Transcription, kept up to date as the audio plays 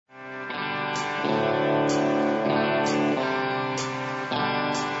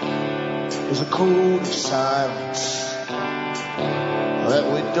There's a code of silence that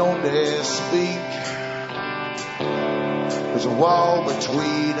we don't dare speak. There's a wall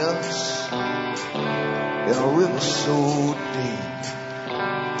between us and a river so deep.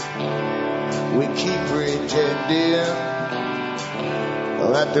 We keep pretending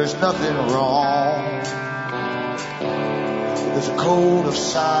that there's nothing wrong. There's a code of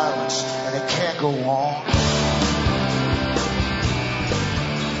silence and it can't go on.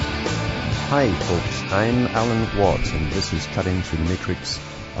 Hi folks, I'm Alan Watt and this is Cutting Through the Matrix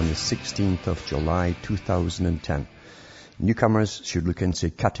on the 16th of July 2010. Newcomers should look into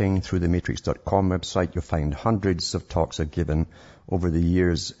cuttingthroughthematrix.com website. You'll find hundreds of talks I've given over the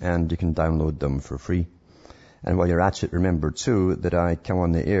years and you can download them for free. And while you're at it, remember too that I come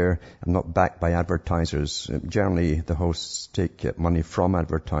on the air. I'm not backed by advertisers. Generally, the hosts take money from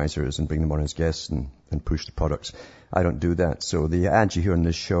advertisers and bring them on as guests and push the products. I don't do that. So the ads you hear on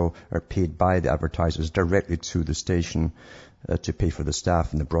this show are paid by the advertisers directly to the station to pay for the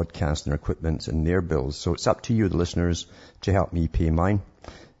staff and the broadcast and their equipment and their bills. So it's up to you, the listeners, to help me pay mine.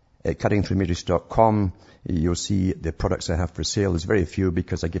 At cuttingthroughthematrix.com, you'll see the products I have for sale. There's very few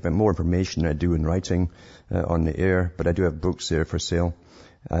because I give out more information than I do in writing on the air, but I do have books there for sale.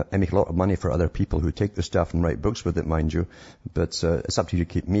 I make a lot of money for other people who take the stuff and write books with it, mind you, but it's up to you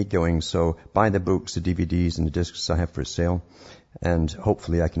to keep me going. So buy the books, the DVDs, and the discs I have for sale, and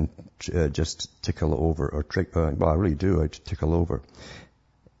hopefully I can just tickle over or well, I really do. I tickle over.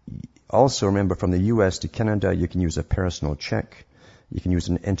 Also, remember, from the US to Canada, you can use a personal check. You can use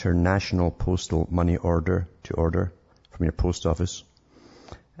an international postal money order to order from your post office.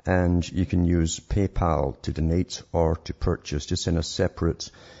 And you can use PayPal to donate or to purchase. Just send a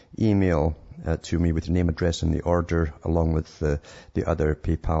separate email to me with your name, address, and the order, along with the other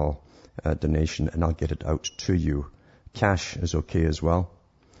PayPal donation, and I'll get it out to you. Cash is okay as well.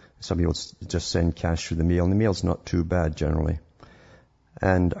 Some people just send cash through the mail, and the mail's not too bad generally.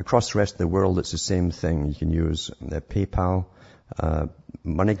 And across the rest of the world, it's the same thing. You can use PayPal,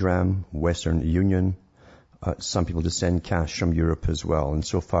 MoneyGram, Western Union. Some people just send cash from Europe as well, and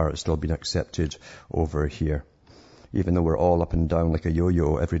so far it's still been accepted over here, even though we're all up and down like a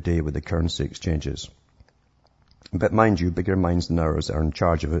yo-yo every day with the currency exchanges. But mind you, bigger minds than ours are in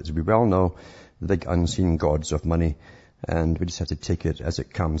charge of it. As we well know, the big unseen gods of money, and we just have to take it as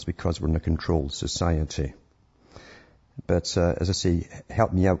it comes because we're in a controlled society. But as I say,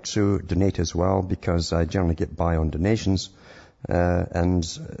 help me out too, donate as well, because I generally get by on donations. And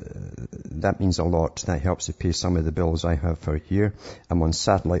that means a lot. That helps to pay some of the bills I have for here. I'm on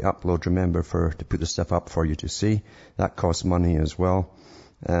satellite upload, remember, to put the stuff up for you to see. That costs money as well.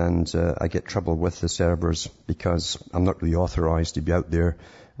 And I get trouble with the servers because I'm not really authorized to be out there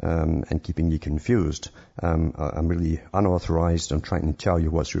and keeping you confused. I'm really unauthorized. I'm trying to tell you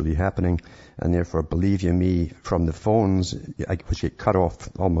what's really happening. And therefore, believe you me, from the phones, which get cut off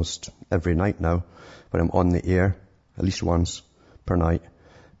almost every night now when I'm on the air, at least once per night,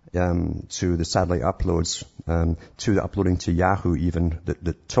 to the satellite uploads, to the uploading to Yahoo even,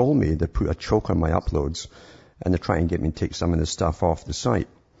 that told me they put a choke on my uploads and they're trying to get me to take some of the stuff off the site.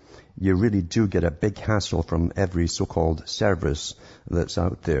 You really do get a big hassle from every so-called service that's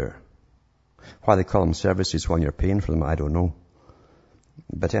out there. Why they call them services when you're paying for them, I don't know.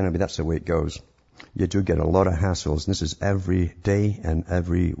 But anyway, that's the way it goes. You do get a lot of hassles, and this is every day and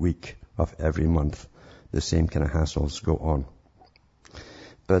every week of every month. The same kind of hassles go on.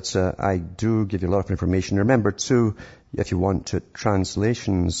 But I do give you a lot of information. Remember too, if you want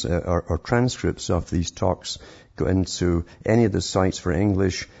translations or transcripts of these talks, go into any of the sites for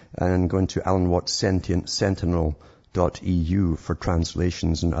English and go into Alan Watt Sentinel.eu for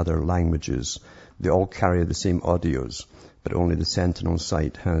translations in other languages. They all carry the same audios, but only the Sentinel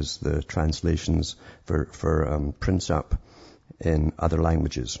site has the translations for prints up in other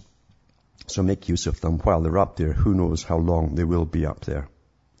languages. So make use of them while they're up there. Who knows how long they will be up there.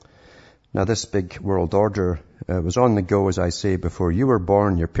 Now, this big world order was on the go, as I say, before you were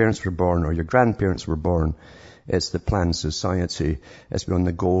born, your parents were born, or your grandparents were born. It's the planned society. It's been on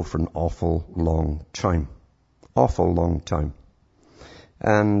the go for an awful long time. Awful long time.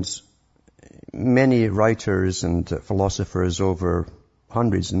 And many writers and philosophers over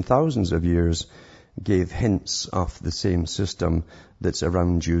hundreds and thousands of years gave hints of the same system that's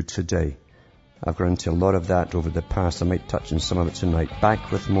around you today. I've gone into a lot of that over the past. I might touch on some of it tonight.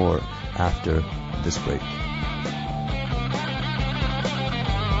 Back with more after this break.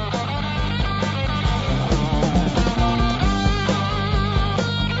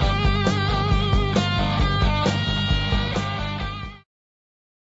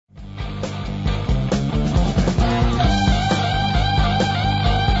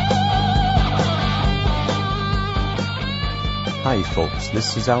 Hi folks,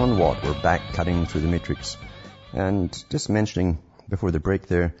 this is Alan Watt. We're back cutting through the matrix. And just mentioning before the break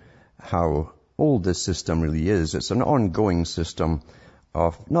there how old this system really is. It's an ongoing system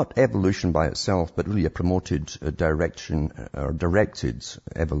of not evolution by itself, but really a promoted direction or directed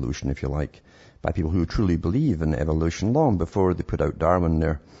evolution, if you like, by people who truly believe in evolution long before they put out Darwin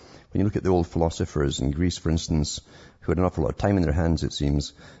there. When you look at the old philosophers in Greece, for instance, who had an awful lot of time in their hands, it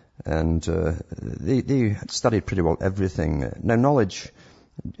seems, and they studied pretty well everything. Now, knowledge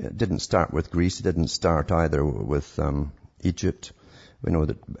didn't start with Greece. It didn't start either with Egypt. We know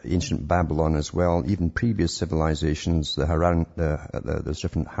that ancient Babylon as well, even previous civilizations, there's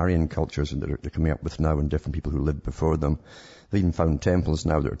different Hurrian cultures that they're coming up with now and different people who lived before them. They even found temples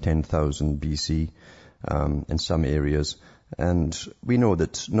now that are 10,000 BC in some areas. And we know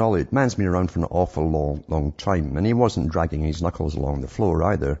that knowledge, man's been around for an awful long time. And he wasn't dragging his knuckles along the floor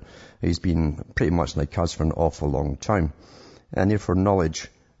either. He's been pretty much like us for an awful long time. And therefore knowledge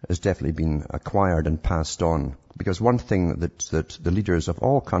has definitely been acquired and passed on. Because one thing that the leaders of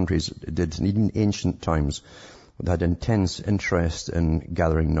all countries did, even in ancient times, they had intense interest in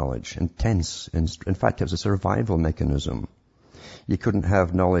gathering knowledge. Intense. In fact, it was a survival mechanism. You couldn't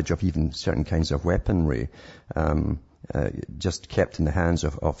have knowledge of even certain kinds of weaponry, just kept in the hands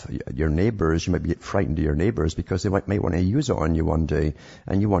of your neighbors. You might be frightened of your neighbors because they might want to use it on you one day,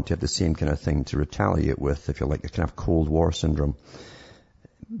 and you want to have the same kind of thing to retaliate with, if you like, a kind of Cold War syndrome.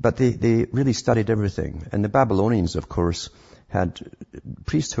 But they really studied everything. And the Babylonians, of course, had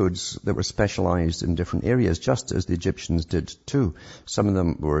priesthoods that were specialized in different areas, just as the Egyptians did too. Some of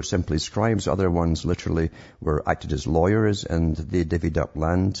them were simply scribes. Other ones literally acted as lawyers, and they divvied up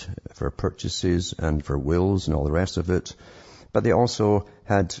land for purchases and for wills and all the rest of it. But they also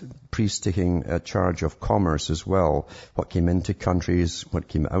had priests taking charge of commerce as well, what came into countries, what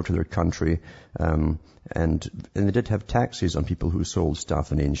came out of their country, and they did have taxes on people who sold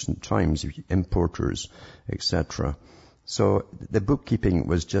stuff in ancient times, importers, etc. So the bookkeeping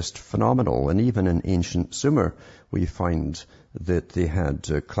was just phenomenal. And even in ancient Sumer, we find that they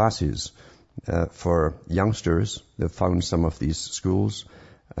had classes for youngsters. They found some of these schools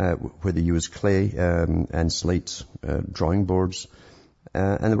where they used clay and slate drawing boards.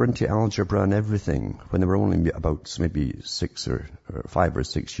 And they were into algebra and everything when they were only about maybe 5 or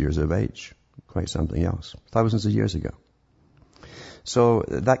 6 years of age. Quite something else. Thousands of years ago. So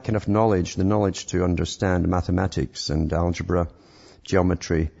that kind of knowledge, the knowledge to understand mathematics and algebra,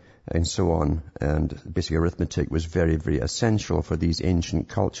 geometry, and so on, and basic arithmetic was very, very essential for these ancient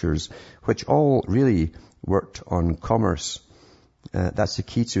cultures, which all really worked on commerce. That's the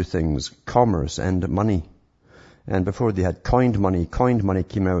key to things, commerce and money. And before they had coined money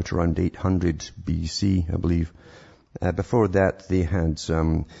came out around 800 BC, I believe. Before that, they had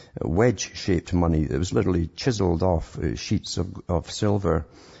wedge-shaped money. It was literally chiseled off sheets of silver.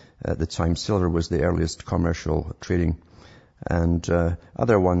 At the time, silver was the earliest commercial trading. And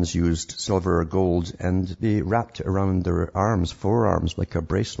other ones used silver or gold, and they wrapped it around their forearms, like a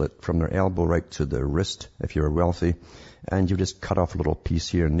bracelet from their elbow right to their wrist, if you were wealthy. And you just cut off a little piece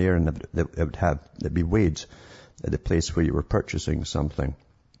here and there, and it'd be weighed at the place where you were purchasing something.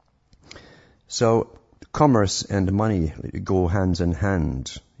 So commerce and money go hands in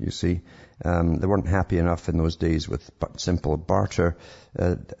hand, you see. They weren't happy enough in those days with simple barter.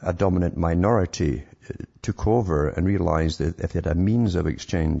 A dominant minority took over and realized that if they had a means of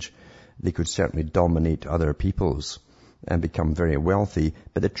exchange, they could certainly dominate other peoples and become very wealthy.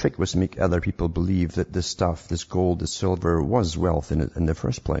 But the trick was to make other people believe that this stuff, this gold, this silver, was wealth in the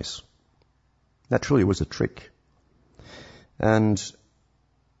first place. That truly was a trick. And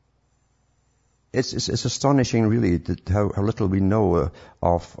it's astonishing, really, that how little we know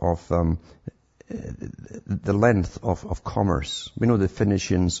of the length of commerce. We know the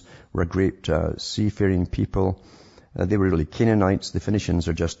Phoenicians were a great seafaring people. They were really Canaanites. The Phoenicians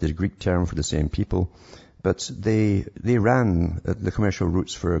are just the Greek term for the same people. But they ran the commercial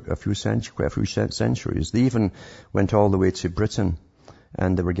routes for quite a few centuries. They even went all the way to Britain,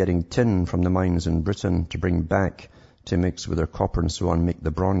 and they were getting tin from the mines in Britain to bring back to mix with their copper and so on, make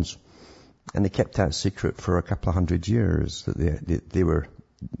the bronze. And they kept that secret for a couple of 100 years. That they were.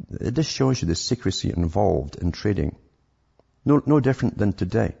 It just shows you the secrecy involved in trading. No different than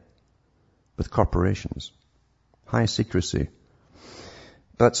today with corporations. High secrecy.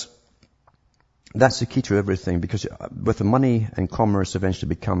 But that's the key to everything, because with the money and commerce eventually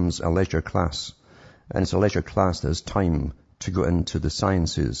becomes a leisure class. And it's a leisure class that has time to go into the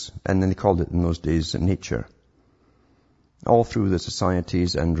sciences. And then they called it in those days nature. All through the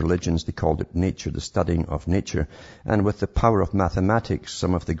societies and religions, they called it nature, the studying of nature. And with the power of mathematics,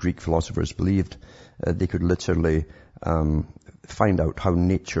 some of the Greek philosophers believed they could literally find out how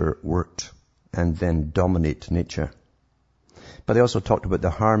nature worked and then dominate nature. But they also talked about the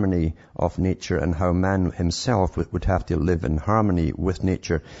harmony of nature and how man himself would have to live in harmony with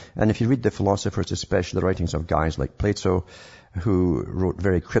nature. And if you read the philosophers, especially the writings of guys like Plato, who wrote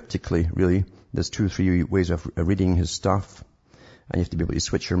very cryptically, really, there's 2-3 ways of reading his stuff. And you have to be able to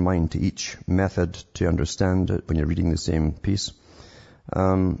switch your mind to each method to understand it when you're reading the same piece.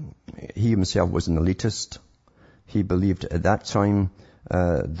 He himself was an elitist. He believed at that time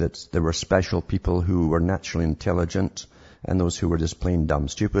that there were special people who were naturally intelligent and those who were just plain dumb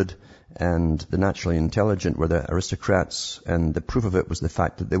stupid. And the naturally intelligent were the aristocrats, and the proof of it was the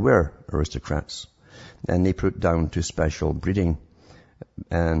fact that they were aristocrats. And they put it down to special breeding.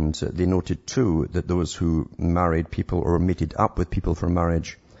 And they noted too that those who married people or mated up with people for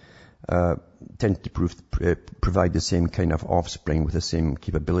marriage tended to provide the same kind of offspring with the same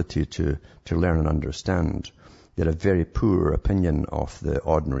capability to learn and understand. They had a very poor opinion of the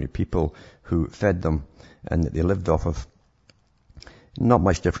ordinary people who fed them and that they lived off of. Not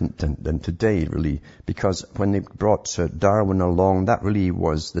much different than today, really, because when they brought Darwin along, that really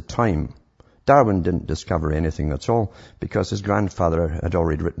was the time. Darwin didn't discover anything at all because his grandfather had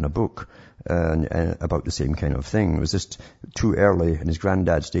already written a book about the same kind of thing. It was just too early in his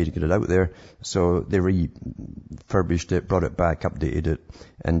granddad's day to get it out there, so they refurbished it, brought it back, updated it,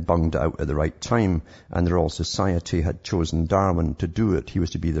 and bunged it out at the right time. And the Royal Society had chosen Darwin to do it. He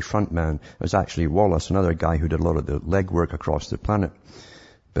was to be the front man. It was actually Wallace, another guy who did a lot of the legwork across the planet.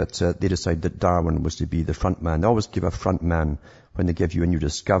 But they decided that Darwin was to be the front man. They always give a front man when they give you a new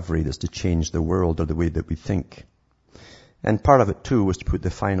discovery that's to change the world or the way that we think. And part of it too was to put the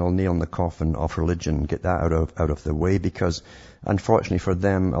final nail in the coffin of religion, get that out of the way, because unfortunately for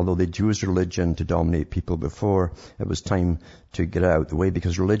them, although they'd used religion to dominate people before, it was time to get it out of the way,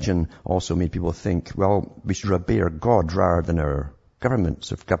 because religion also made people think, well, we should obey our God rather than our government.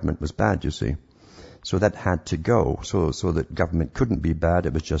 So if government was bad, you see. So that had to go, so that government couldn't be bad.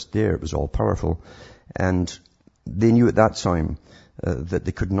 It was just there. It was all powerful. And they knew at that time that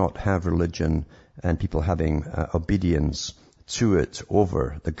they could not have religion and people having obedience to it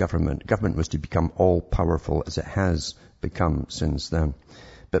over the government. Government was to become all powerful as it has become since then.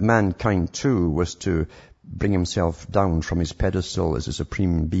 But mankind too was to bring himself down from his pedestal as a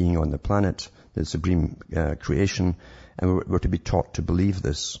supreme being on the planet, the supreme creation, and we're to be taught to believe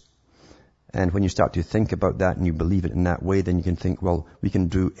this. And when you start to think about that and you believe it in that way, then you can think, well, we can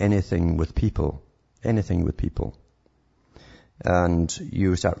do anything with people. Anything with people. And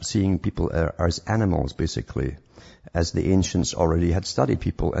you start seeing people as animals, basically, as the ancients already had studied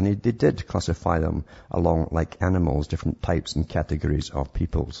people, and they did classify them along like animals, different types and categories of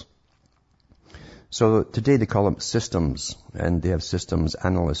peoples. So today they call them systems, and they have systems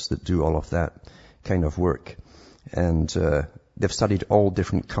analysts that do all of that kind of work. And they've studied all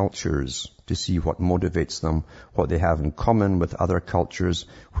different cultures to see what motivates them, what they have in common with other cultures,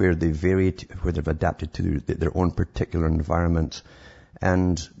 where they varied, where they've adapted to their own particular environment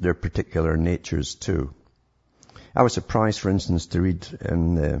and their particular natures too. I was surprised, for instance, to read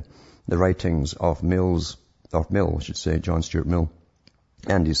in the writings of Mill, John Stuart Mill,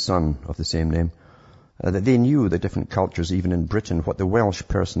 and his son of the same name, that they knew the different cultures, even in Britain, what the Welsh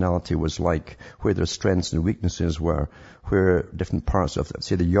personality was like, where their strengths and weaknesses were, where different parts of,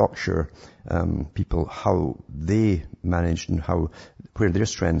 say, the Yorkshire people, how they managed and where their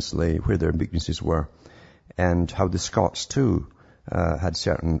strengths lay, where their weaknesses were, and how the Scots too had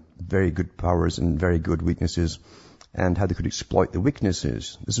certain very good powers and very good weaknesses, and how they could exploit the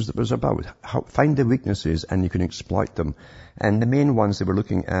weaknesses. This is what it was about. Find the weaknesses and you can exploit them. And the main ones they were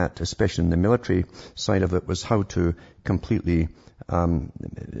looking at, especially in the military side of it, was how to completely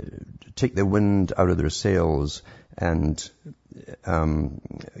take the wind out of their sails and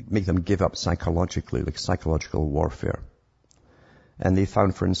make them give up psychologically, like psychological warfare. And they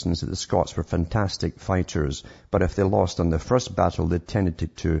found, for instance, that the Scots were fantastic fighters, but if they lost on the first battle, they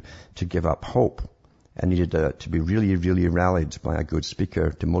tended to give up hope and needed to be really, really rallied by a good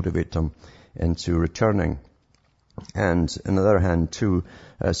speaker to motivate them into returning. And on the other hand, too,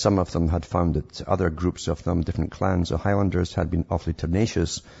 some of them had found that other groups of them, different clans of Highlanders, had been awfully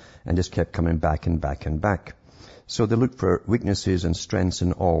tenacious and just kept coming back and back and back. So they looked for weaknesses and strengths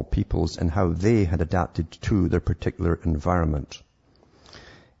in all peoples and how they had adapted to their particular environment.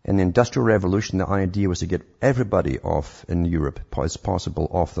 In the Industrial Revolution, the idea was to get everybody off in Europe as possible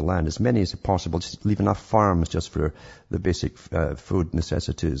off the land, as many as possible, just leave enough farms just for the basic food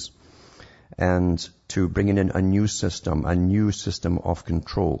necessities, and to bring in a new system of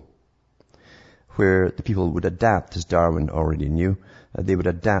control, where the people would adapt, as Darwin already knew. They would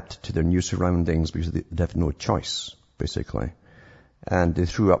adapt to their new surroundings because they'd have no choice, basically. And they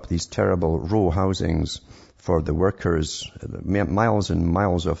threw up these terrible row housings for the workers, miles and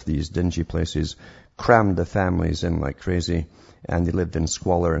miles of these dingy places, crammed the families in like crazy, and they lived in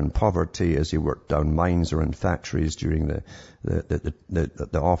squalor and poverty as they worked down mines or in factories during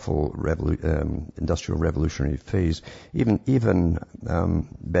the awful industrial revolutionary phase. Even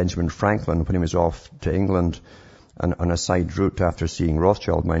Benjamin Franklin, when he was off to England on a side route after seeing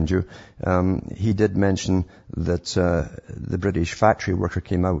Rothschild, mind you, he did mention that the British factory worker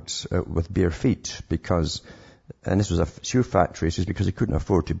came out with bare feet because, and this was a shoe factory, it's because he couldn't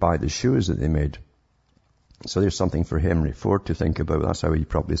afford to buy the shoes that they made. So there's something for Henry Ford to think about. That's how he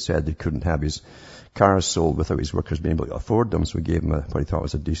probably said he couldn't have his cars sold without his workers being able to afford them, so he gave him what he thought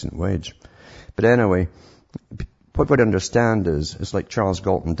was a decent wage. But anyway, what we understand is, it's like Charles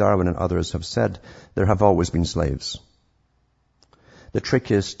Galton Darwin and others have said, there have always been slaves. The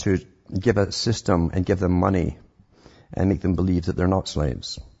trick is to give a system and give them money and make them believe that they're not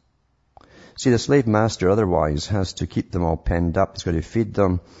slaves. See, the slave master otherwise has to keep them all penned up. He's got to feed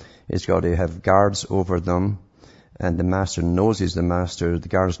them. He's got to have guards over them. And the master knows he's the master. The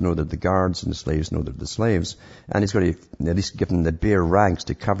guards know they're the guards, and the slaves know they're the slaves. And he's got to at least give them the bare rags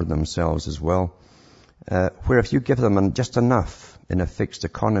to cover themselves as well. Where if you give them just enough in a fixed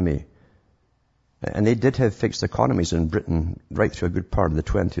economy, and they did have fixed economies in Britain right through a good part of the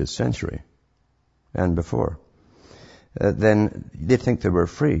 20th century and before, then they'd think they were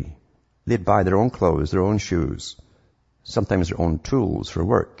free. They'd buy their own clothes, their own shoes, sometimes their own tools for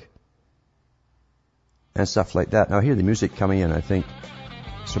work, and stuff like that. Now I hear the music coming in, I think.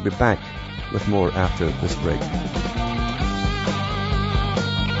 So we'll be back with more after this break.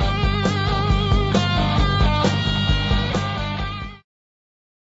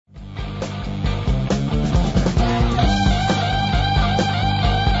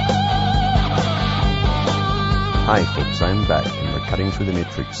 Hi folks, I'm back and we're cutting through the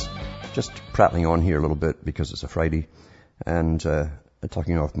matrix. Just prattling on here a little bit because it's a Friday, and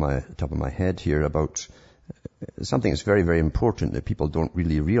talking off my top of my head here about something that's very, very important that people don't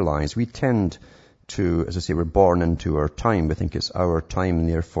really realize. We tend to, as I say, we're born into our time. We think it's our time, and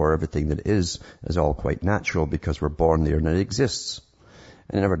therefore everything that is all quite natural because we're born there and it exists.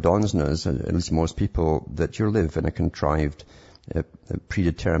 And it never dawns on us, at least most people, that you live in a contrived, a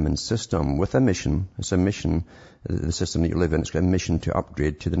predetermined system with a mission. It's a mission. The system that you live in, it's got a mission to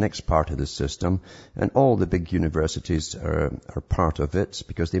upgrade to the next part of the system. And all the big universities are part of it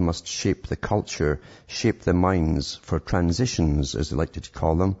because they must shape the culture, shape the minds for transitions, as they like to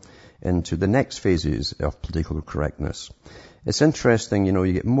call them, into the next phases of political correctness. It's interesting,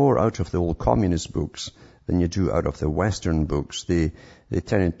 you get more out of the old communist books than you do out of the Western books. They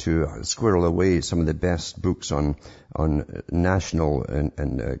tended to squirrel away some of the best books on national and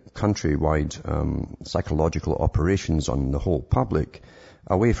countrywide psychological operations on the whole public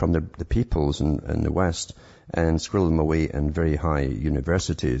away from the peoples in the West, and squirrel them away in very high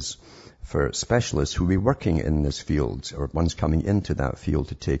universities for specialists who will be working in this field or ones coming into that field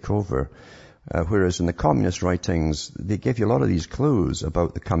to take over. Whereas in the communist writings, they give you a lot of these clues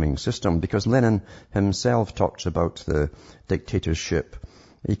about the coming system, because Lenin himself talks about the dictatorship.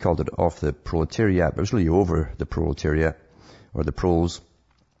 He called it off the proletariat, but it was really over the proletariat, or the proles.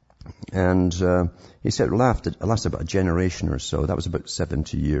 And he said it lasted about a generation or so. That was about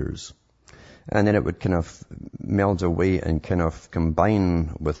 70 years. And then it would kind of meld away and kind of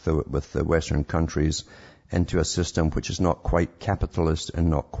combine with the Western countries into a system which is not quite capitalist and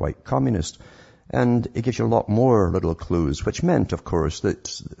not quite communist. And it gives you a lot more little clues, which meant, of course,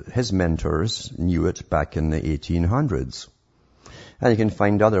 that his mentors knew it back in the 1800s. And you can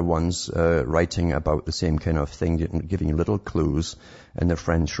find other ones writing about the same kind of thing, giving you little clues in the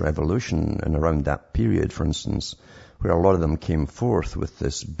French Revolution and around that period, for instance, where a lot of them came forth with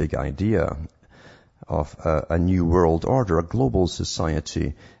this big idea of a new world order, a global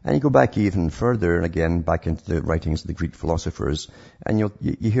society. And you go back even further, and again, back into the writings of the Greek philosophers, and you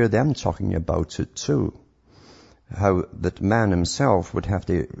hear them talking about it too. How that man himself would have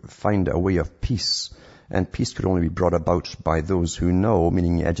to find a way of peace, and peace could only be brought about by those who know,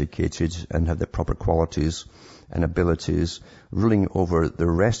 meaning educated and have the proper qualities and abilities, ruling over the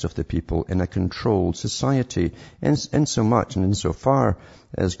rest of the people in a controlled society, in so much and in so far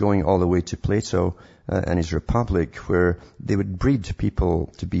as going all the way to Plato and his Republic, where they would breed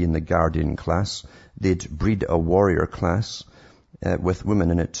people to be in the guardian class. They'd breed a warrior class with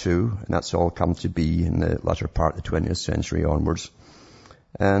women in it too, and that's all come to be in the latter part of the 20th century onwards.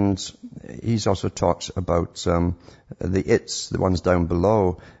 And he's also talked about the its, the ones down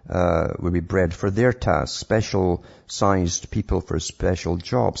below, will be bred for their tasks, special-sized people for special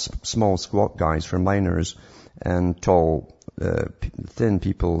jobs, small squat guys for miners, and tall thin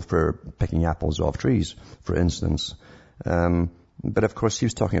people for picking apples off trees, for instance. But of course he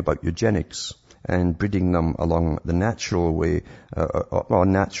was talking about eugenics and breeding them along the natural way,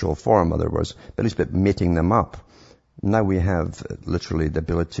 natural form, in other words, but at least mating them up. Now we have literally the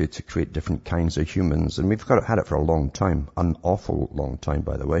ability to create different kinds of humans, and we've had it for a long time, an awful long time,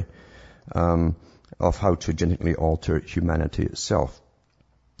 by the way, of how to genetically alter humanity itself.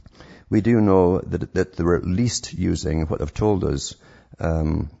 We do know that they were at least using what they've told us,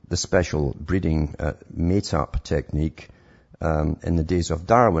 the special breeding mate-up technique in the days of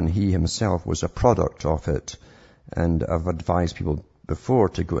Darwin. He himself was a product of it, and I've advised people before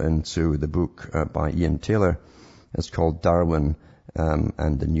to go into the book by Ian Taylor. It's called Darwin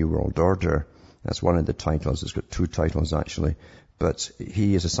and the New World Order. That's one of the titles. It's got two titles, actually. But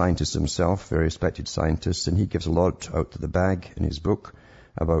he is a scientist himself, very respected scientist, and he gives a lot out to the bag in his book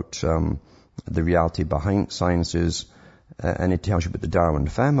about the reality behind sciences. And it tells you about the Darwin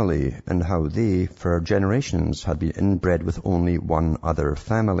family and how they, for generations, had been inbred with only one other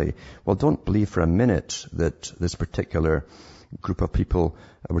family. Well, don't believe for a minute that this particular group of people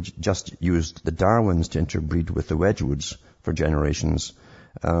just used the Darwins to interbreed with the Wedgwoods for generations.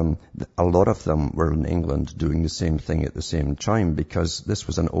 A lot of them were in England doing the same thing at the same time, because this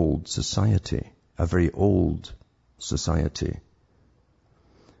was an old society, a very old society.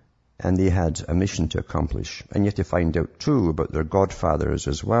 And they had a mission to accomplish. And you have to find out too about their godfathers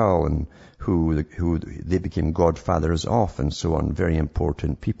as well, and who they became godfathers of, and so on. Very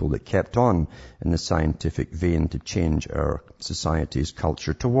important people that kept on in the scientific vein to change our society's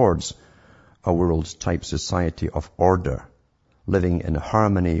culture towards a world-type society of order, living in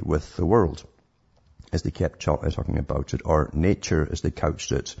harmony with the world, as they kept talking about it, or nature as they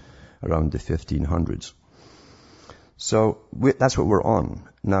couched it around the 1500s. So that's what we're on.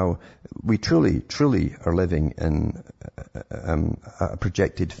 Now, we truly are living in a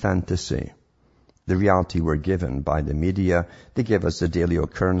projected fantasy. The reality we're given by the media. They give us the daily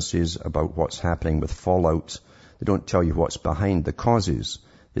occurrences about what's happening with fallout. They don't tell you what's behind the causes.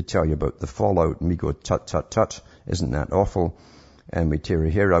 They tell you about the fallout, and we go, tut, tut, tut, isn't that awful? And we tear our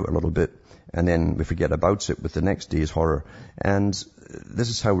hair out a little bit, and then we forget about it with the next day's horror. And this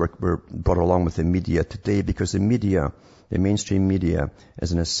is how we're brought along with the media today, because the media, the mainstream media,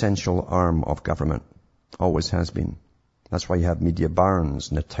 is an essential arm of government. Always has been. That's why you have media barons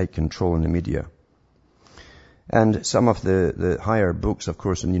and a tight control in the media. And some of the higher books, of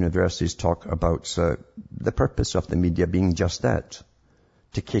course, in universities talk about the purpose of the media being just that,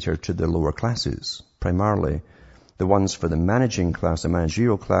 to cater to the lower classes, primarily. The ones for the managing class, the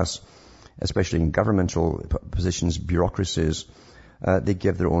managerial class, especially in governmental positions, bureaucracies, they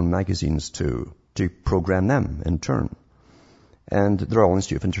give their own magazines to program them in turn. And the Royal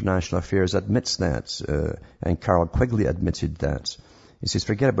Institute of International Affairs admits that, and Carroll Quigley admitted that. He says,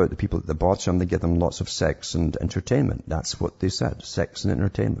 forget about the people at the bottom, they give them lots of sex and entertainment. That's what they said, sex and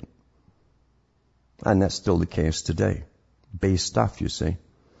entertainment. And that's still the case today. Base stuff, you see.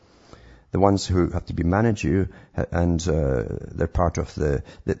 The ones who have to manage you, and they're part of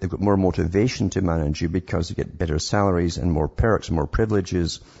they've got more motivation to manage you because they get better salaries and more perks, more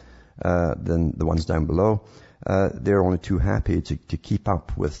privileges than the ones down below. They're only too happy to keep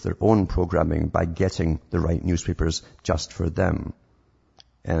up with their own programming by getting the right newspapers just for them,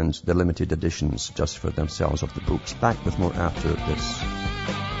 and the limited editions just for themselves of the books. Back with more after this.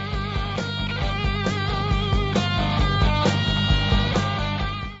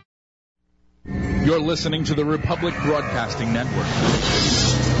 You're listening to the Republic Broadcasting Network,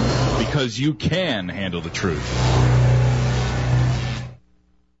 because you can handle the truth.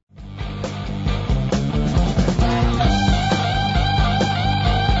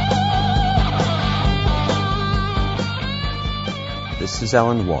 This is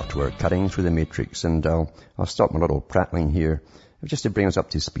Alan Watt. We're cutting through the matrix, and I'll stop my little prattling here just to bring us up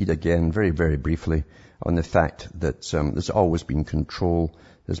to speed again, very, very briefly, on the fact that there's always been control.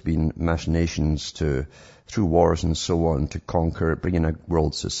 There's been machinations through wars and so on, to conquer, bring in a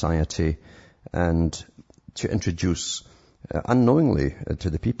world society, and to introduce, unknowingly to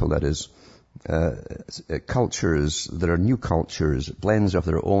the people, that is, cultures that are new cultures, blends of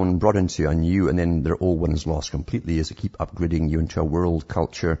their own, brought into a new, and then their old one is lost completely as they keep upgrading you into a world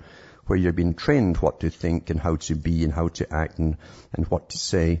culture where you're being trained what to think and how to be and how to act and what to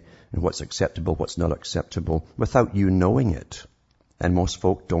say and what's acceptable, what's not acceptable, without you knowing it. And most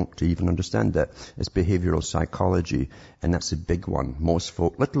folk don't even understand that. It's behavioral psychology, and that's a big one. Most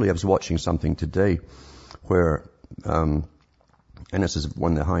folk, literally I was watching something today where And this is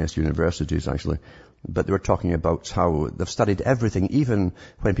one of the highest universities, actually. But they were talking about how they've studied everything, even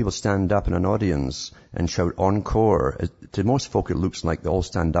when people stand up in an audience and shout encore. To most folk, it looks like they all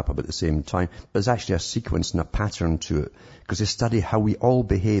stand up about the same time. But there's actually a sequence and a pattern to it. Because they study how we all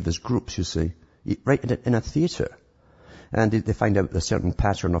behave as groups, you see. Right in a theatre. And they find out a certain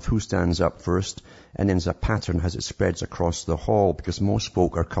pattern of who stands up first, and then there's a pattern as it spreads across the hall, because most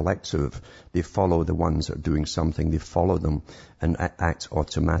folk are collective. They follow the ones that are doing something. They follow them and act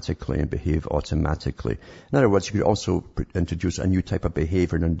automatically and behave automatically. In other words, you could also introduce a new type of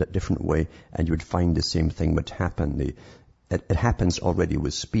behavior in a different way, and you would find the same thing would happen. It happens already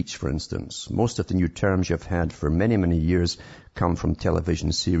with speech, for instance. Most of the new terms you've had for many, many years come from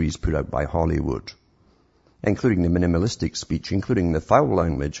television series put out by Hollywood. Including the minimalistic speech, including the foul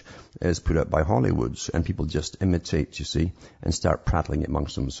language, is put out by Hollywood, and people just imitate, you see, and start prattling it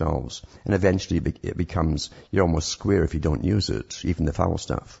amongst themselves. And eventually it becomes, you're almost square if you don't use it, even the foul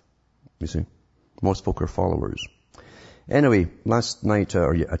stuff, you see. Most folk are followers. Anyway, last night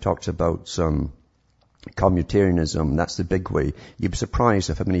I talked about communitarianism. That's the big way. You'd be surprised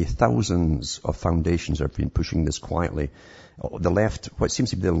at how many thousands of foundations have been pushing this quietly. The left, what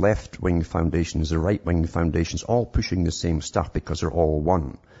seems to be the left-wing foundations, the right-wing foundations, all pushing the same stuff because they're all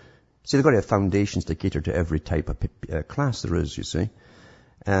one. See, they've got to have foundations to cater to every type of class there is, you see.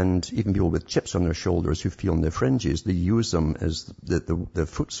 And even people with chips on their shoulders who feel on their fringes, they use them as the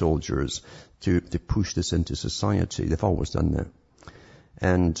foot soldiers to push this into society. They've always done that.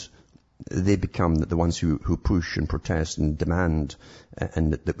 And they become the ones who push and protest and demand,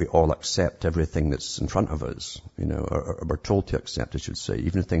 and that we all accept everything that's in front of us, you know, or we're told to accept, I should say,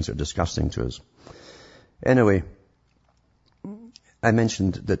 even if things are disgusting to us. Anyway, I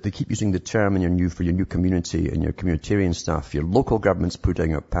mentioned that they keep using the term for your new community and your communitarian stuff. Your local government's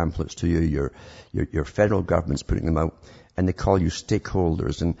putting out pamphlets to you, your federal government's putting them out, and they call you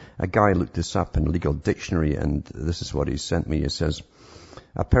stakeholders. And a guy looked this up in a legal dictionary, and this is what he sent me. He says,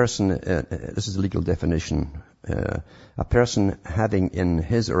 a person, this is a legal definition, a person having in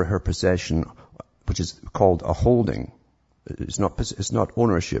his or her possession, which is called a holding. It's not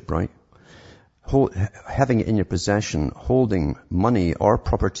ownership, right? Having in your possession, holding money or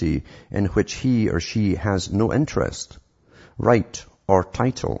property in which he or she has no interest, right, or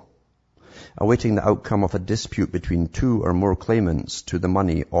title, awaiting the outcome of a dispute between two or more claimants to the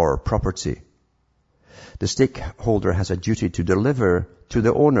money or property. The stakeholder has a duty to deliver to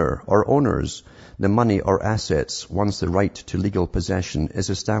the owner or owners the money or assets once the right to legal possession is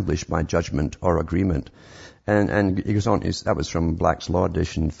established by judgment or agreement. And he goes on, that was from Black's Law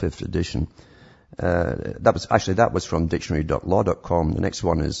Edition, 5th edition. That was from dictionary.law.com. The next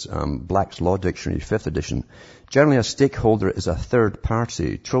one is Black's Law Dictionary, 5th edition. Generally, a stakeholder is a third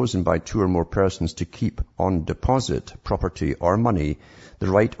party chosen by two or more persons to keep on deposit property or money, the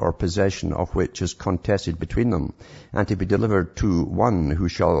right or possession of which is contested between them, and to be delivered to one who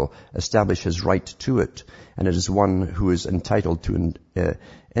shall establish his right to it, and it is one who is entitled to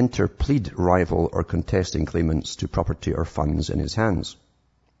interplead rival or contesting claimants to property or funds in his hands.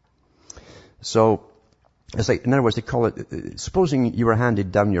 So, it's like, in other words, they call it, supposing you were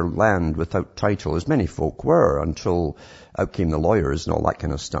handed down your land without title, as many folk were, until out came the lawyers and all that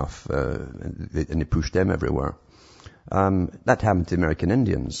kind of stuff, and they pushed them everywhere. That happened to the American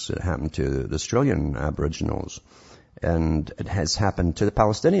Indians. It happened to the Australian Aboriginals. And it has happened to the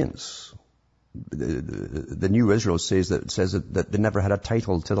Palestinians. The New Israel says that they never had a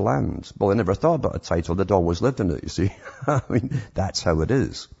title to the land. Well, they never thought about a title. They'd always lived in it, you see. I mean, that's how it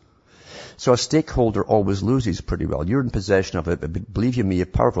is. So a stakeholder always loses pretty well. You're in possession of it, but believe you me,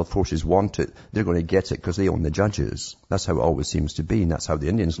 if powerful forces want it, they're going to get it because they own the judges. That's how it always seems to be, and that's how the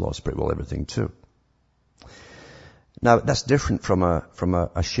Indians lost pretty well everything too. Now, that's different from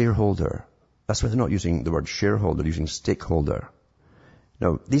a shareholder. That's why they're not using the word shareholder, they're using stakeholder.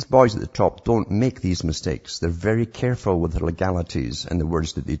 Now, these boys at the top don't make these mistakes. They're very careful with the legalities and the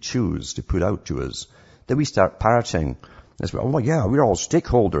words that they choose to put out to us. Then we start parroting. Oh, yeah, we're all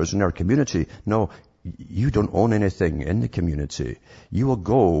stakeholders in our community. No, you don't own anything in the community. You will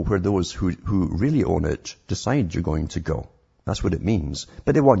go where those who really own it decide you're going to go. That's what it means.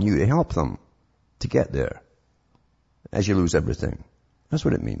 But they want you to help them to get there as you lose everything. That's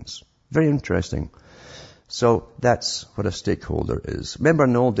what it means. Very interesting. So that's what a stakeholder is. Remember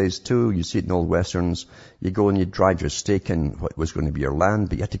in the old days too, you see it in old westerns, you go and you drive your stake in what was going to be your land,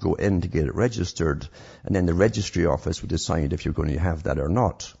 but you had to go in to get it registered, and then the registry office would decide if you're going to have that or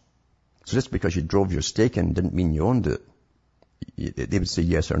not. So just because you drove your stake in didn't mean you owned it. They would say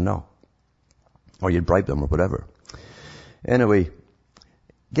yes or no. Or you'd bribe them or whatever. Anyway,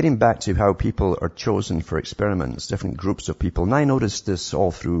 getting back to how people are chosen for experiments, different groups of people, and I noticed this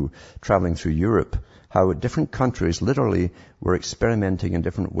all through traveling through Europe, how different countries literally were experimenting in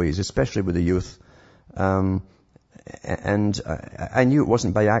different ways, especially with the youth. And I knew it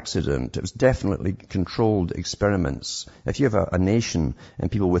wasn't by accident. It was definitely controlled experiments. If you have a nation and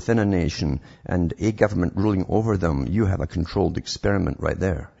people within a nation and a government ruling over them, you have a controlled experiment right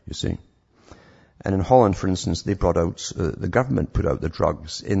there, you see. And in Holland, for instance, they brought out, the government put out the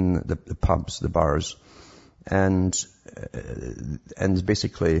drugs in the pubs, the bars, and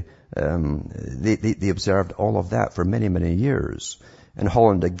basically, they observed all of that for many, many years. In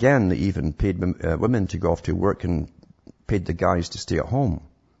Holland, again, they even paid women to go off to work and paid the guys to stay at home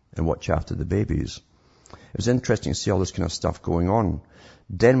and watch after the babies. It was interesting to see all this kind of stuff going on.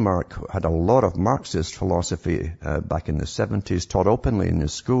 Denmark had a lot of Marxist philosophy back in the 70s, taught openly in the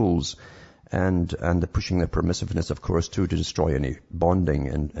schools, and the pushing the permissiveness, of course, too, to destroy any bonding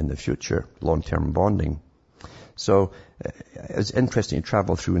in the future, long-term bonding. So it was interesting to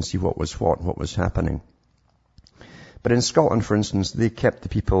travel through and see what was happening. But in Scotland, for instance, they kept the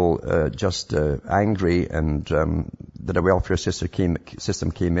people just angry, and that a welfare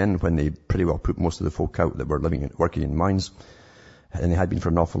system came in when they pretty well put most of the folk out that were working in mines, and they had been for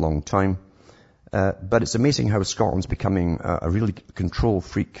an awful long time. But it's amazing how Scotland's becoming a really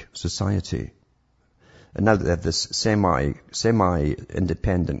control-freak society. And now that they have this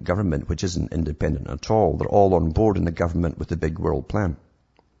semi-independent government, which isn't independent at all, they're all on board in the government with the big world plan.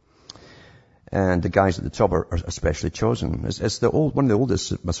 And the guys at the top are especially chosen. It's one of the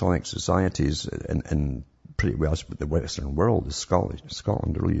oldest Masonic societies in pretty well the Western world is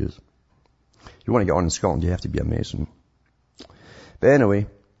Scotland. It really is. If you want to get on in Scotland, you have to be a Mason. But anyway,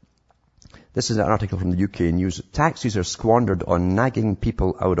 this is an article from the UK News. Taxis are squandered on nagging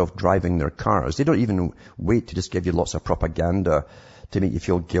people out of driving their cars. They don't even wait to just give you lots of propaganda to make you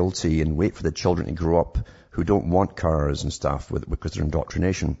feel guilty and wait for the children to grow up who don't want cars and stuff because they're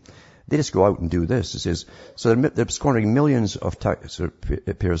indoctrination. They just go out and do this. It says, so they're squandering millions of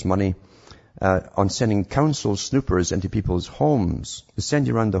taxpayers' money on sending council snoopers into people's homes. They send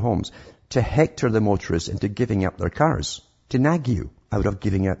you around the homes to hector the motorists into giving up their cars, to nag you out of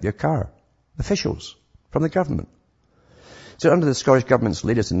giving up your car. Officials from the government. So under the Scottish Government's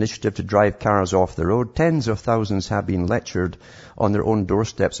latest initiative to drive cars off the road, tens of thousands have been lectured on their own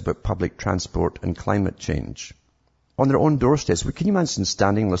doorsteps about public transport and climate change. On their own doorsteps. Can you imagine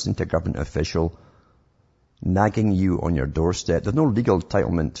standing listening to a government official nagging you on your doorstep? There's no legal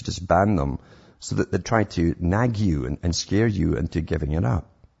entitlement to just ban them, so that they try to nag you and scare you into giving it up.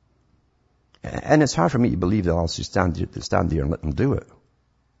 And it's hard for me to believe that I'll stand there and let them do it.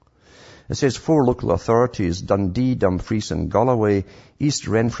 It says 4 local authorities, Dundee, Dumfries and Galloway, East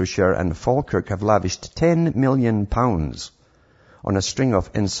Renfrewshire and Falkirk, have lavished £10 million on a string of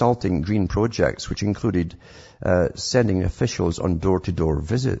insulting green projects, which included sending officials on door-to-door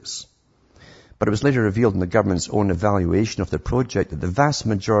visits. But it was later revealed in the government's own evaluation of the project that the vast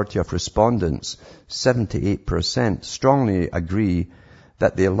majority of respondents, 78%, strongly agree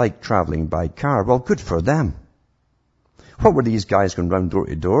that they like travelling by car. Well, good for them. What were these guys going round door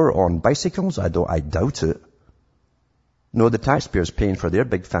to door on bicycles? I doubt it. No, the taxpayers paying for their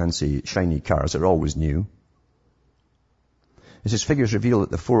big fancy shiny cars are always new. It says figures reveal that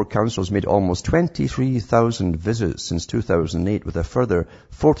the 4 councils made almost 23,000 visits since 2008, with a further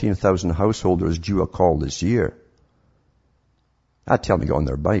 14,000 householders due a call this year. I'd tell them to get on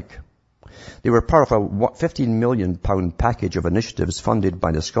their bike. They were part of a £15 million package of initiatives funded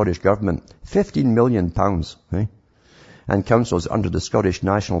by the Scottish Government. £15 million, eh? And councils under the Scottish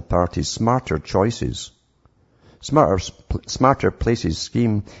National Party's Smarter Choices. Smarter Places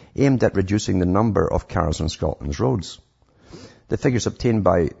scheme aimed at reducing the number of cars on Scotland's roads. The figures obtained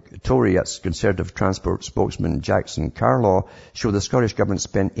by Tory Conservative Transport spokesman Jackson Carlaw show the Scottish Government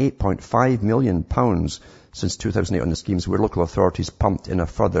spent £8.5 million since 2008 on the schemes, where local authorities pumped in a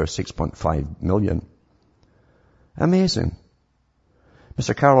further £6.5 million. Amazing.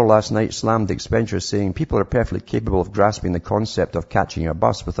 Mr. Carroll last night slammed the expenditure, saying people are perfectly capable of grasping the concept of catching a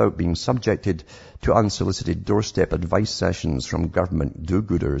bus without being subjected to unsolicited doorstep advice sessions from government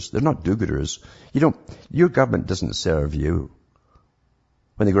do-gooders. They're not do-gooders. Your government doesn't serve you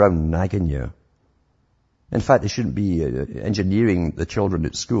when they go around nagging you. In fact, they shouldn't be engineering the children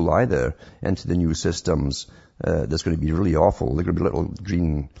at school either into the new systems. That's going to be really awful. They're going to be little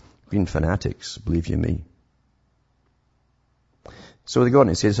green fanatics, believe you me. So they go on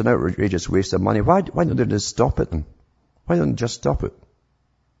and say it's an outrageous waste of money. Why don't they just stop it then? Why don't they just stop it?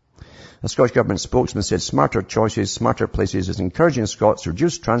 A Scottish Government spokesman said Smarter Choices, Smarter Places is encouraging Scots to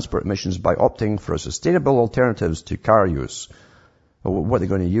reduce transport emissions by opting for sustainable alternatives to car use. Or what are they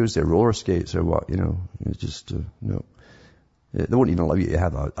going to use? Their roller skates or what? It's just, no. They won't even allow you to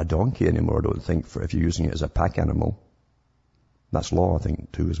have a donkey anymore, I don't think, if you're using it as a pack animal. That's law, I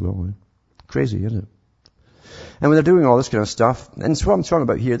think, too, as well. Crazy, isn't it? And when they're doing all this kind of stuff, and so what I'm talking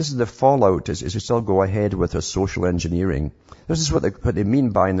about here, this is the fallout is you still go ahead with their social engineering. This is what they mean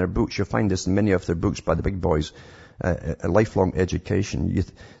by in their books. You'll find this in many of their books by the big boys. A lifelong education.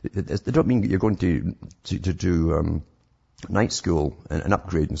 They don't mean that you're going to do night school and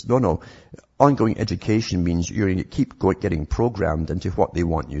upgrades. No. Ongoing education means you're going to keep getting programmed into what they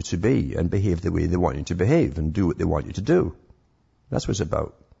want you to be and behave the way they want you to behave and do what they want you to do. That's what it's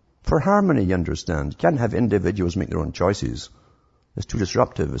about. For harmony, you understand. You can't have individuals make their own choices. It's too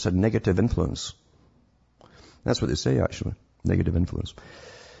disruptive. It's a negative influence. That's what they say, actually. Negative influence.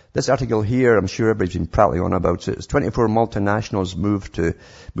 This article here, I'm sure everybody's been prattling on about it. It's 24 multinationals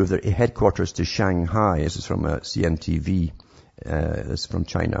move their headquarters to Shanghai. This is from CNTV. It's from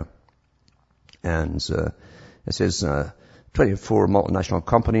China. And it says 24 multinational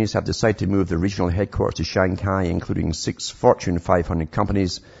companies have decided to move their regional headquarters to Shanghai, including 6 Fortune 500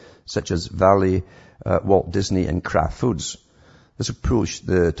 companies such as Valley, Walt Disney, and Kraft Foods. This will push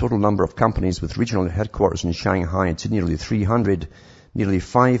the total number of companies with regional headquarters in Shanghai to nearly 300. Nearly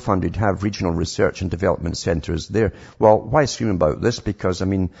 500 have regional research and development centers there. Well, why scream about this? Because,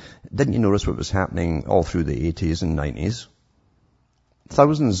 didn't you notice what was happening all through the 80s and 90s?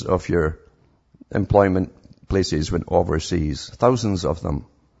 Thousands of your employment places went overseas. Thousands of them.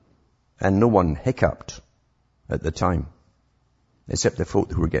 And no one hiccuped at the time. Except the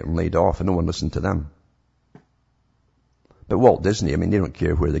folk who were getting laid off, and no one listened to them. But Walt Disney, they don't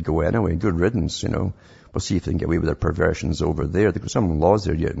care where they go anyway. Good riddance, We'll see if they can get away with their perversions over there. There's some laws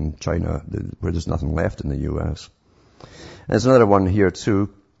there yet in China where there's nothing left in the U.S. And there's another one here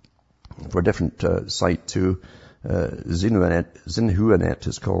too, for a different site too. Xinhuanet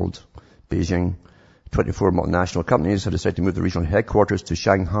is called, Beijing. 24 multinational companies have decided to move the regional headquarters to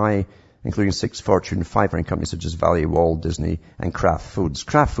Shanghai, including 6 Fortune 500 companies such as Valley, Walt Disney, and Kraft Foods.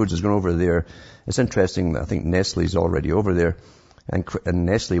 Kraft Foods has gone over there. It's interesting that I think Nestle's already over there. And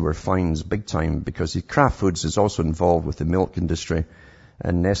Nestle were fined big time because Kraft Foods is also involved with the milk industry.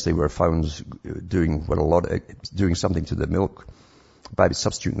 And Nestle were found doing something to the milk by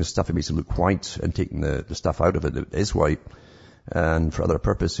substituting the stuff that makes it look white and taking the stuff out of it that is white and for other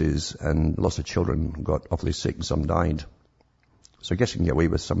purposes. And lots of children got awfully sick and some died. So I guess you can get away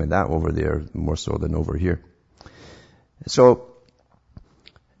with some of that over there more so than over here. So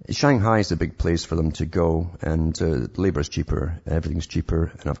Shanghai is a big place for them to go, and labor's cheaper, everything's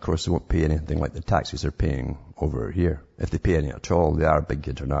cheaper, and of course they won't pay anything like the taxes they're paying over here. If they pay any at all, they are big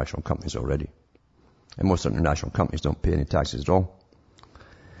international companies already. And most international companies don't pay any taxes at all.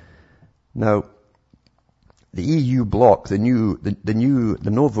 Now, the EU bloc, the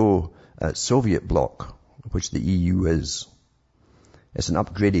Novo Soviet bloc, which the EU is, it's an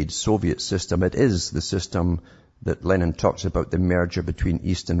upgraded Soviet system. It is the system that Lenin talks about, the merger between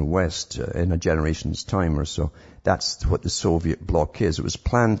East and West in a generation's time or so. That's what the Soviet bloc is. It was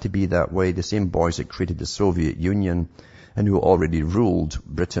planned to be that way. The same boys that created the Soviet Union and who already ruled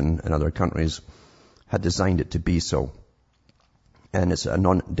Britain and other countries had designed it to be so. And it's a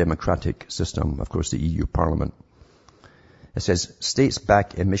non-democratic system, of course, the EU Parliament. It says, states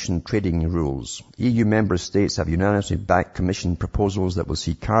back emission trading rules. EU member states have unanimously backed Commission proposals that will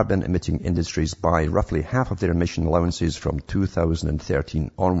see carbon-emitting industries buy roughly half of their emission allowances from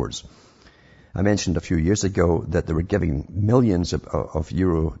 2013 onwards. I mentioned a few years ago that they were giving millions of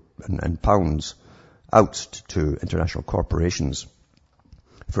euro and pounds out to international corporations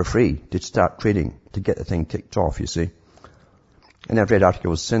for free to start trading, to get the thing kicked off, you see. And I've read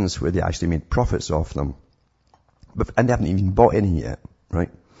articles since where they actually made profits off them. And they haven't even bought any yet, right?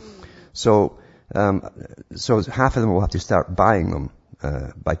 So half of them will have to start buying them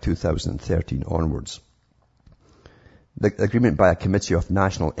by 2013 onwards. The agreement by a committee of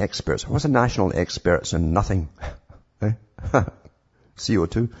national experts. What's a national experts and nothing?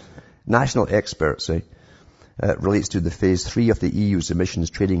 CO2. National experts, relates to the phase 3 of the EU's emissions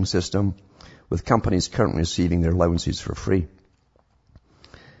trading system, with companies currently receiving their allowances for free.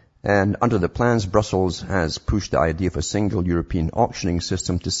 And under the plans, Brussels has pushed the idea of a single European auctioning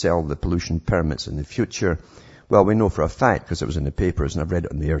system to sell the pollution permits in the future. Well, we know for a fact, because it was in the papers and I've read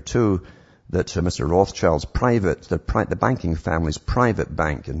it on the air too, that Mr. Rothschild's the banking family's private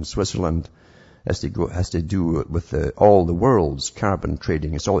bank in Switzerland has to do with all the world's carbon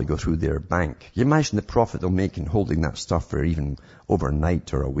trading. It's all to go through their bank. Can you imagine the profit they'll make in holding that stuff for even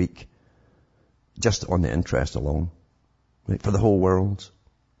overnight or a week? Just on the interest alone. Right? For the whole world.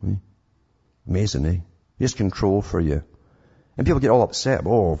 Amazing, eh? Here's control for you. And people get all upset.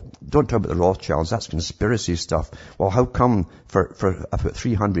 Oh, don't talk about the Rothschilds. That's conspiracy stuff. Well, how come for about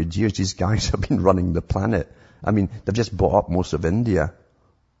 300 years these guys have been running the planet? I mean, they've just bought up most of India.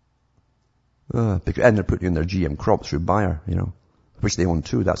 And they're putting in their GM crops through Bayer, which they own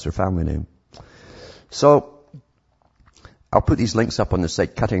too. That's their family name. So, I'll put these links up on the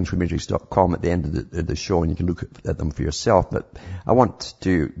site, cuttingthroughmatrix.com, at the end of the show, and you can look at them for yourself. But I want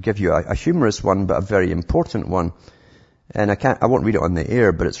to give you a humorous one, but a very important one. And I won't read it on the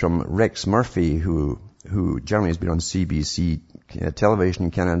air, but it's from Rex Murphy, who generally has been on CBC television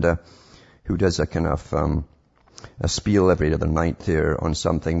in Canada, who does a kind of a spiel every other night there on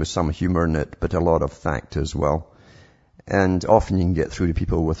something with some humor in it, but a lot of fact as well. And often you can get through to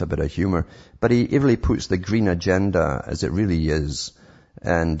people with a bit of humor. But he really puts the green agenda as it really is.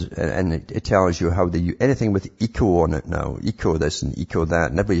 And it tells you how anything with eco on it now, eco this and eco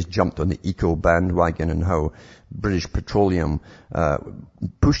that, and everybody's jumped on the eco bandwagon, and how British Petroleum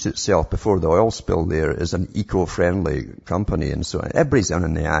pushed itself before the oil spill there as an eco-friendly company, and so on. Everybody's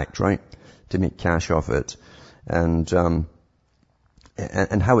in the act, right, to make cash off it. And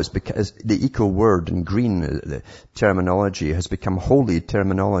how it's because the eco word and green the terminology has become holy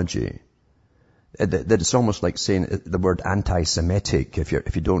terminology. That it's almost like saying the word anti-Semitic if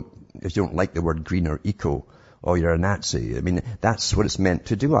you don't like the word green or eco, or you're a Nazi. I mean, that's what it's meant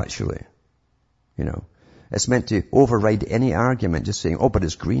to do, actually. It's meant to override any argument, just saying, oh, but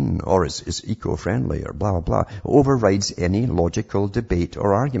it's green, or it's eco-friendly, or blah, blah, blah. It overrides any logical debate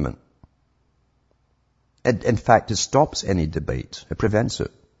or argument. In fact, it stops any debate. It prevents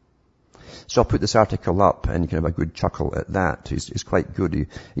it. So I'll put this article up, and you can have a good chuckle at that. It's quite good. He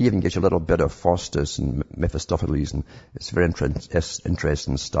even gives you a little bit of Faustus and Mephistopheles, and it's very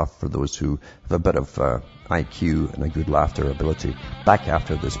interesting stuff for those who have a bit of IQ and a good laughter ability. Back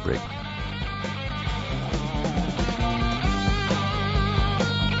after this break.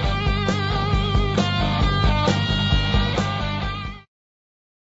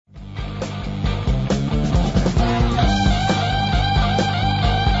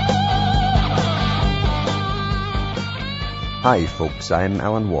 Hi folks, I'm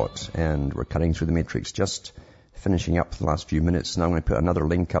Alan Watt, and we're cutting through the matrix, just finishing up the last few minutes. Now I'm going to put another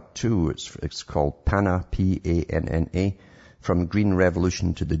link up too. It's called PANA, P-A-N-N-A, From Green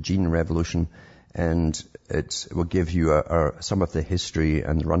Revolution to the Gene Revolution, and it will give you some of the history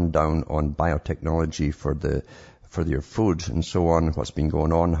and rundown on biotechnology for your food and so on, what's been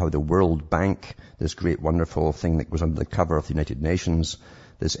going on, how the World Bank, this great wonderful thing that goes under the cover of the United Nations,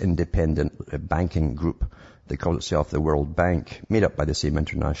 this independent banking group, they call itself the World Bank, made up by the same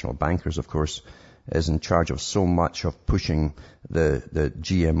international bankers, of course, is in charge of so much of pushing the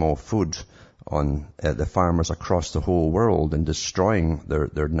GMO food on the farmers across the whole world and destroying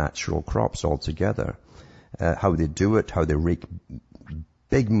their natural crops altogether. How they do it, how they rake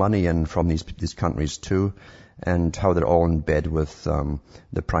big money in from these countries too, and how they're all in bed with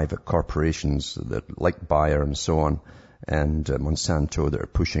the private corporations that, like Bayer and so on, and Monsanto, that are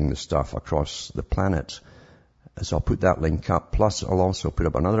pushing the stuff across the planet. So I'll put that link up. Plus, I'll also put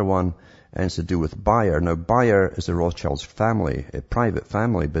up another one, and it's to do with Bayer. Now, Bayer is the Rothschilds family, a private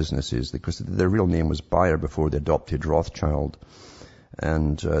family businesses, because their real name was Bayer before they adopted Rothschild.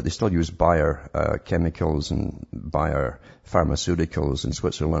 And they still use Bayer chemicals and Bayer pharmaceuticals in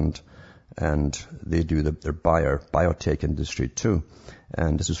Switzerland. And they do their Bayer biotech industry too.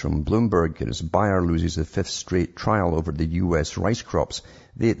 And this is from Bloomberg. It is Bayer loses the 5th straight trial over the U.S. rice crops.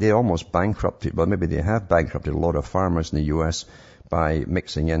 They almost bankrupted, well, maybe they have bankrupted a lot of farmers in the U.S. by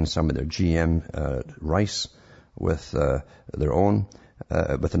mixing in some of their GM rice with their own,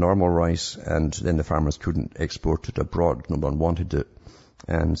 with the normal rice, and then the farmers couldn't export it abroad. No one wanted it.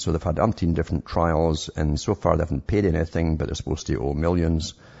 And so they've had umpteen different trials, and so far they haven't paid anything, but they're supposed to owe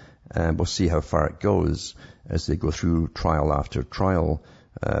millions. And we'll see how far it goes as they go through trial after trial,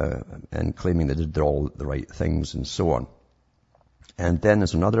 and claiming they did all the right things and so on. And then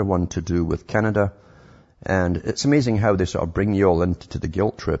there's another one to do with Canada. And it's amazing how they sort of bring you all into the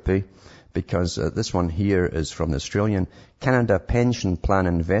guilt trip, because this one here is from the Australian Canada Pension Plan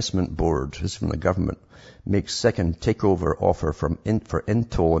Investment Board. This is from the government. Makes second takeover offer for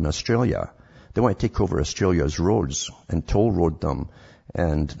Intoll in Australia. They want to take over Australia's roads and toll road them.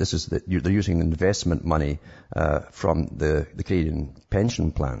 And this is they're using investment money from the Canadian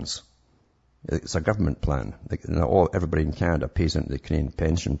pension plans. It's a government plan. Everybody in Canada pays into the Canadian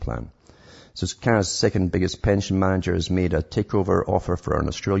pension plan. So Canada's second biggest pension manager has made a takeover offer for an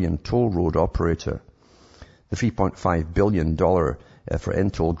Australian toll road operator. The $3.5 billion for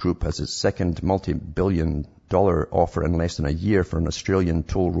Intoll Group as its second multi-billion-dollar offer in less than a year for an Australian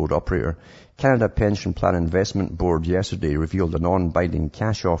toll road operator. Canada Pension Plan Investment Board yesterday revealed a non-binding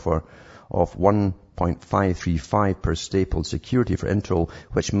cash offer of 1.535 per stapled security for Intoll,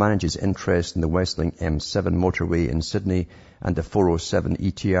 which manages interest in the Westlink M7 motorway in Sydney and the 407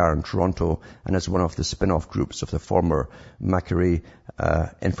 ETR in Toronto, and is one of the spin-off groups of the former Macquarie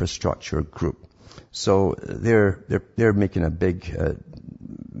Infrastructure Group. So they're making a big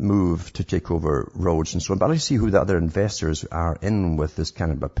move to take over roads and so on. But let's see who the other investors are in with this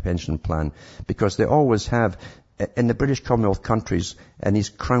kind of a pension plan, because they always have, in the British Commonwealth countries, and these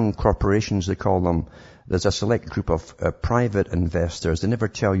crown corporations, they call them, there's a select group of private investors. They never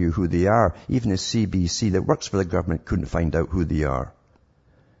tell you who they are. Even the CBC that works for the government couldn't find out who they are.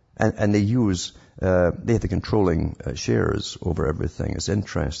 And they use, they have the controlling shares over everything. It's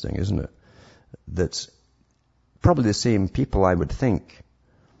interesting, isn't it? That's probably the same people, I would think,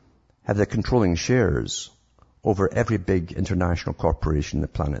 have the controlling shares over every big international corporation on the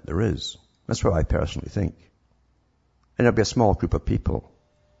planet there is. That's what I personally think. And it'll be a small group of people.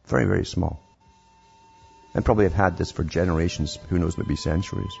 Very, very small. And probably have had this for generations, who knows, maybe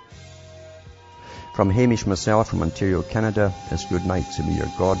centuries. From Hamish myself from Ontario, Canada, it's good night to me,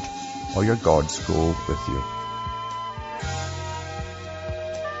 your God, or your gods go with you.